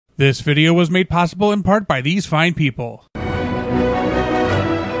This video was made possible in part by these fine people.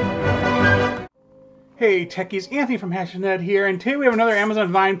 Hey techies, Anthony from HNE here, and today we have another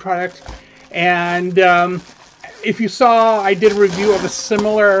Amazon Vine product. And if you saw, I did a review of a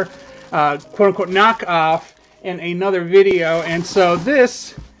similar quote-unquote knockoff in another video, and so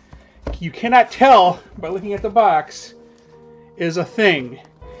this, you cannot tell by looking at the box, is a thing.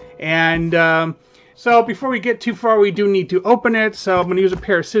 And so before we get too far, we do need to open it. So I'm going to use a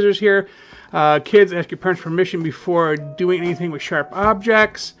pair of scissors here. Kids, ask your parents' permission before doing anything with sharp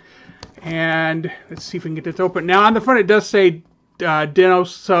objects. And let's see if we can get this open. Now on the front it does say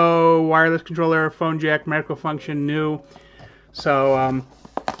Dinosoo, wireless controller, phone jack, medical function, new. So I'm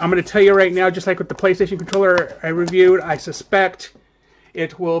going to tell you right now, just like with the PlayStation controller I reviewed, I suspect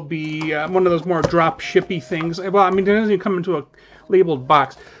it will be one of those more drop shippy things. Well, I mean, it doesn't even come into a labeled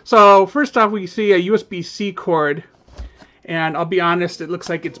box. So first off, we see a USB-C cord, and I'll be honest, it looks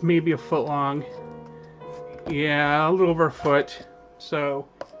like it's maybe a foot long. Yeah, a little over a foot. So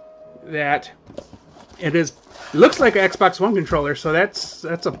that it looks like an Xbox One controller, so that's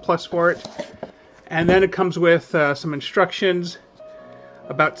a plus for it. And then it comes with some instructions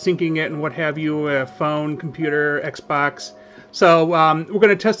about syncing it and what have you, phone, computer, Xbox. So we're going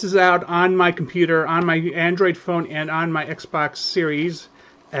to test this out on my computer, on my Android phone, and on my Xbox Series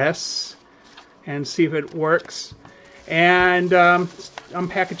S, and see if it works. And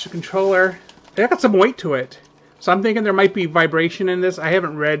unpackage the controller. It got some weight to it, so I'm thinking there might be vibration in this. I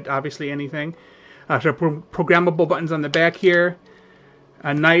haven't read, obviously, anything. So programmable buttons on the back here.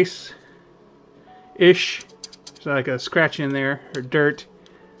 A nice-ish, so like a scratch in there, or dirt.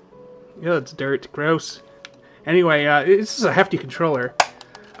 Yeah, it's dirt. Gross. Anyway, this is a hefty controller.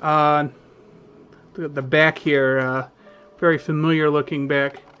 Look at the back here, very familiar looking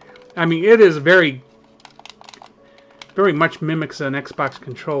back. I mean, it is very much mimics an Xbox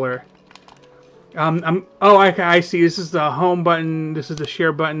controller. Oh, I see. This is the home button. This is the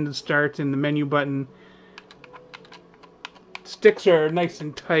share button that starts, and the menu button. Sticks are nice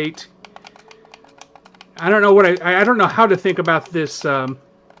and tight. I don't know what I don't know how to think about this this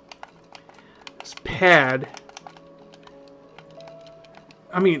pad.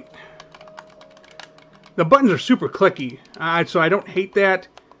 I mean, the buttons are super clicky, so I don't hate that.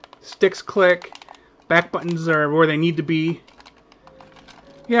 Sticks click, back buttons are where they need to be.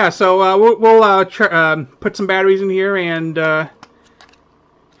 Yeah, so we'll put some batteries in here and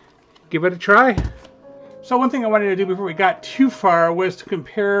give it a try. So one thing I wanted to do before we got too far was to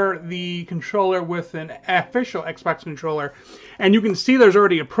compare the controller with an official Xbox controller. And you can see there's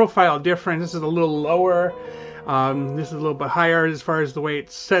already a profile difference. This is a little lower. This is a little bit higher as far as the way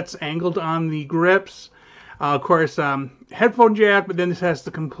it sits angled on the grips. Of course, headphone jack, but then this has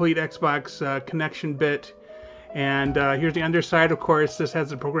the complete Xbox connection bit. And here's the underside. Of course, this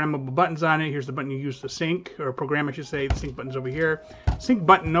has the programmable buttons on it. Here's the button you use to sync, or program, I should say. The sync button's over here. Sync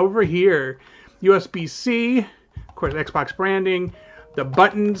button over here. USB-C, of course, Xbox branding. The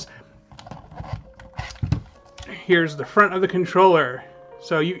buttons. Here's the front of the controller.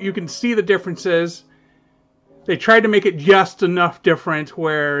 So you can see the differences. They tried to make it just enough different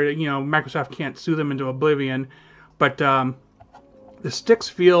where, you know, Microsoft can't sue them into oblivion. But the sticks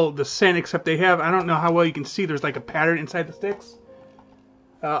feel the same, except they have, I don't know how well you can see, there's like a pattern inside the sticks.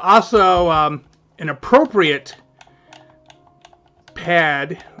 Also, an appropriate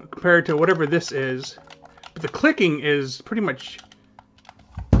pad compared to whatever this is. But the clicking is pretty much,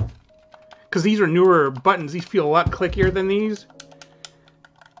 because these are newer buttons, these feel a lot clickier than these.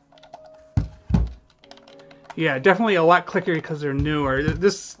 Yeah, definitely a lot clickier because they're newer.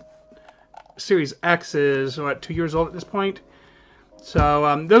 This Series X is, what, 2 years old at this point?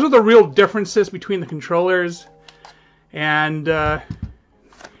 So those are the real differences between the controllers. And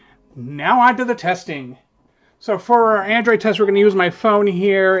now on to the testing. So for our Android test, we're going to use my phone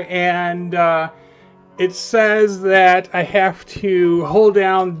here. And it says that I have to hold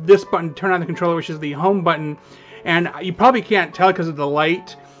down this button to turn on the controller, which is the home button. And you probably can't tell because of the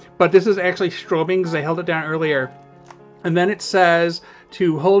light. But this is actually strobing because I held it down earlier. And then it says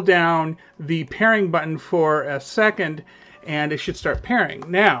to hold down the pairing button for a second, and it should start pairing.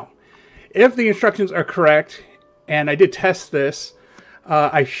 Now, if the instructions are correct, and I did test this,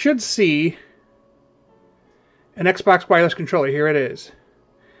 I should see an Xbox wireless controller. Here it is.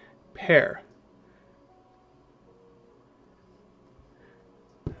 Pair.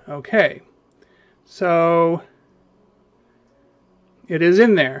 Okay. So it is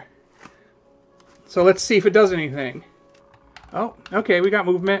in there. So let's see if it does anything. Oh, okay, we got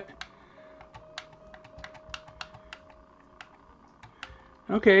movement.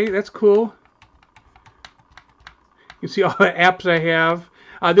 Okay, that's cool. You see all the apps I have.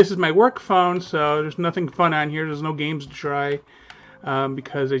 This is my work phone, so there's nothing fun on here. There's no games to try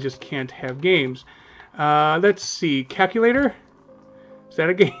because I just can't have games. Let's see. Calculator? Is that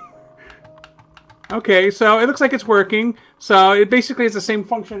a game? Okay, so it looks like it's working. So it basically has the same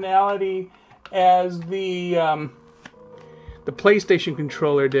functionality as the PlayStation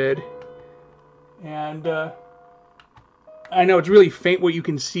controller did. And I know it's really faint what you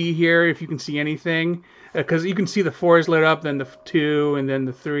can see here, if you can see anything. Because you can see the 4 is lit up, then the 2, and then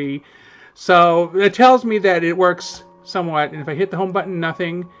the 3. So it tells me that it works somewhat. And if I hit the home button,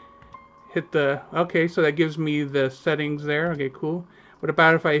 nothing. Hit the... Okay, so that gives me the settings there. Okay, cool. What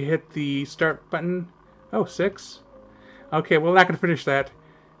about if I hit the start button? Oh, 6. Okay, well, we're not going to finish that.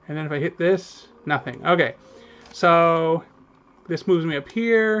 And then if I hit this, nothing. Okay, so this moves me up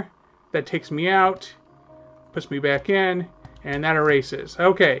here. That takes me out, puts me back in, and that erases.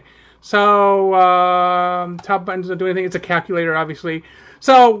 Okay, so top button doesn't do anything. It's a calculator, obviously.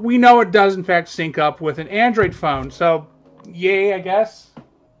 So we know it does, in fact, sync up with an Android phone. So, yay, I guess.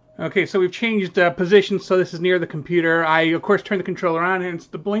 Okay, so we've changed position, so this is near the computer. I, of course, turn the controller on, and it's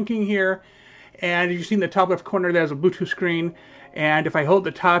the blinking here. And you see in the top left corner, there's a Bluetooth screen. And if I hold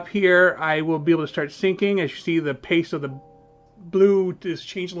the top here, I will be able to start syncing. As you see, the pace of the blue is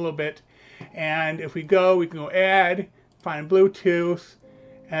changed a little bit. And if we go, we can go add, find Bluetooth,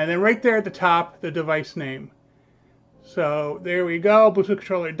 and then right there at the top, the device name. So there we go, Bluetooth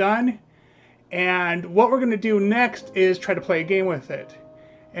controller done. And what we're going to do next is try to play a game with it.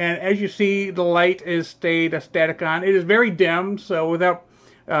 And as you see, the light is stayed static on. It is very dim, so without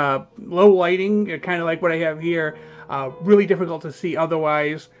low lighting, kind of like what I have here, really difficult to see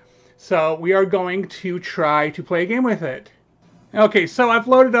otherwise. So we are going to try to play a game with it. Okay, so I've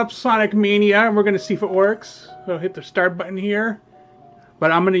loaded up Sonic Mania, and we're going to see if it works. So hit the start button here.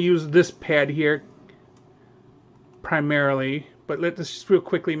 But I'm going to use this pad here primarily. But let's just real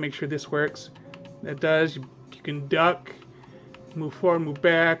quickly make sure this works. That does. You can duck. Move forward, move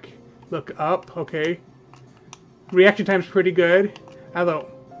back, look up, okay. Reaction time's pretty good. Although,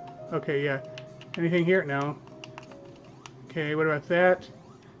 okay, yeah. Anything here? No. Okay, what about that?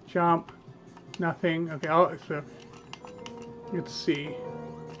 Jump. Nothing. Okay, so let's see.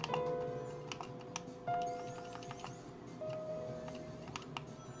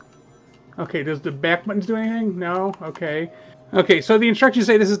 Okay, does the back buttons do anything? No? Okay. Okay, so the instructions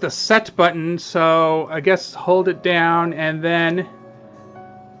say this is the set button, so I guess hold it down and then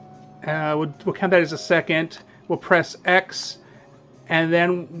we'll count that as a second. We'll press X and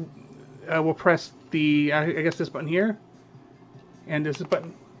then we'll press the, I guess this button here. And this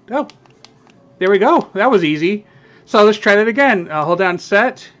button. Oh, there we go. That was easy. So let's try that again. Hold down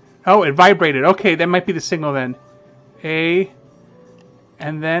set. Oh, it vibrated. Okay, that might be the signal then. A,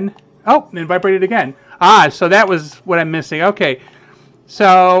 and then, oh, it vibrated again. Ah, so that was what I'm missing. Okay,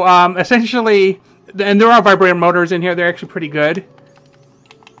 so essentially, and there are vibrator motors in here. They're actually pretty good.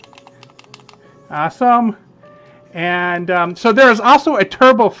 Awesome. And so there's also a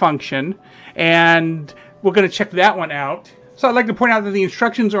turbo function, and we're going to check that one out. So I'd like to point out that the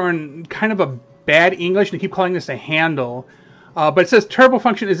instructions are in kind of a bad English, and they keep calling this a handle. But it says turbo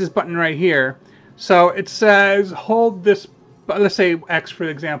function is this button right here. So it says hold this, let's say X for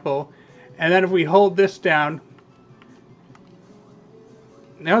example. And then if we hold this down,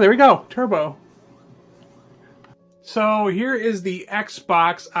 now there we go, turbo. So here is the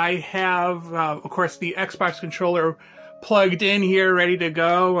Xbox. I have, of course, the Xbox controller plugged in here, ready to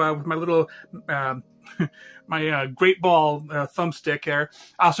go with my little, my Great Ball thumbstick there.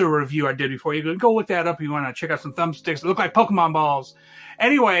 Also a review I did before. You can go look that up if you want to check out some thumbsticks that look like Pokemon balls.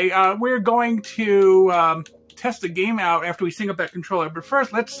 Anyway, we're going to test the game out after we sync up that controller. But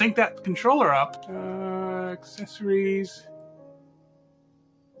first, let's sync that controller up. Accessories.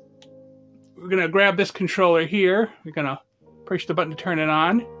 We're going to grab this controller here. We're going to push the button to turn it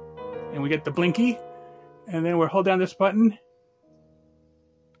on. And we get the blinky. And then we'll hold down this button.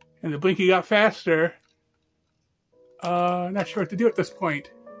 And the blinky got faster. Not sure what to do at this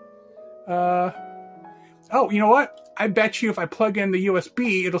point. Oh, you know what? I bet you if I plug in the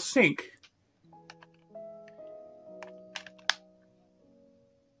USB, it'll sync.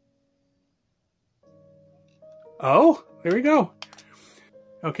 Oh, there we go.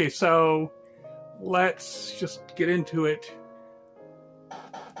 Okay, so let's just get into it.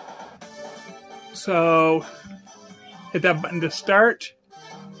 So hit that button to start.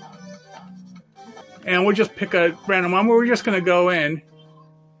 And we'll just pick a random one where we're just going to go in.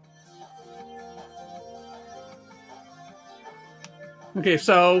 Okay,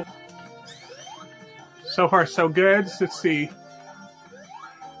 so far so good. Let's see.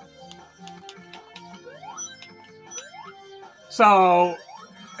 So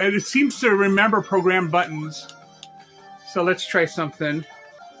and it seems to remember programmed buttons. So let's try something.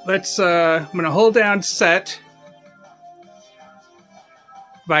 Let's, I'm going to hold down set.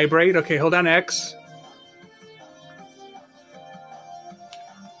 Vibrate. Okay, hold down X.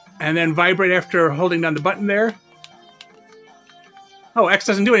 And then vibrate after holding down the button there. Oh, X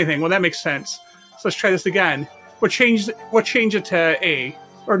doesn't do anything. Well, that makes sense. So let's try this again. We'll change it to A.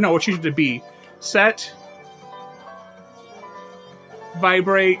 Or no, we'll change it to B. Set.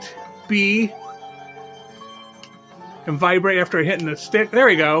 Vibrate. B. And vibrate after hitting the stick. There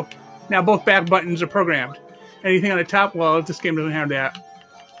we go. Now both back buttons are programmed. Anything on the top? Well, this game doesn't have that.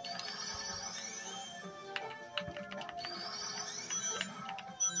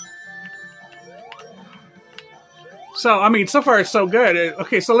 So, I mean, so far it's so good.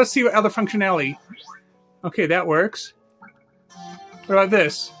 Okay, so let's see what other functionality. Okay, that works. What about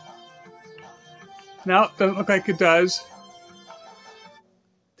this? No, doesn't look like it does.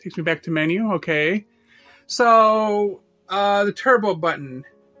 Takes me back to menu. Okay. So, the turbo button.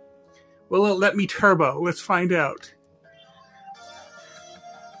 Will it let me turbo? Let's find out.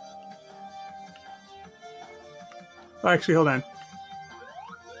 Oh, actually, hold on.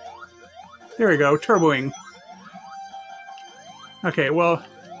 There we go, turboing. Okay, well,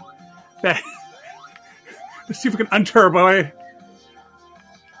 that. Let's see if we can unturbo it.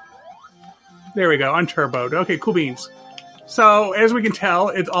 There we go, unturboed. Okay, cool beans. So, as we can tell,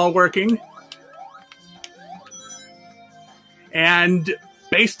 it's all working. And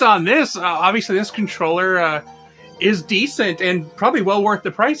based on this, obviously this controller is decent and probably well worth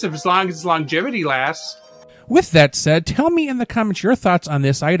the price as long as its longevity lasts. With that said, tell me in the comments your thoughts on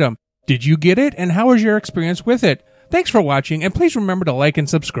this item. Did you get it, and how was your experience with it? Thanks for watching, and please remember to like and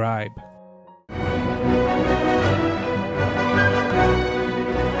subscribe.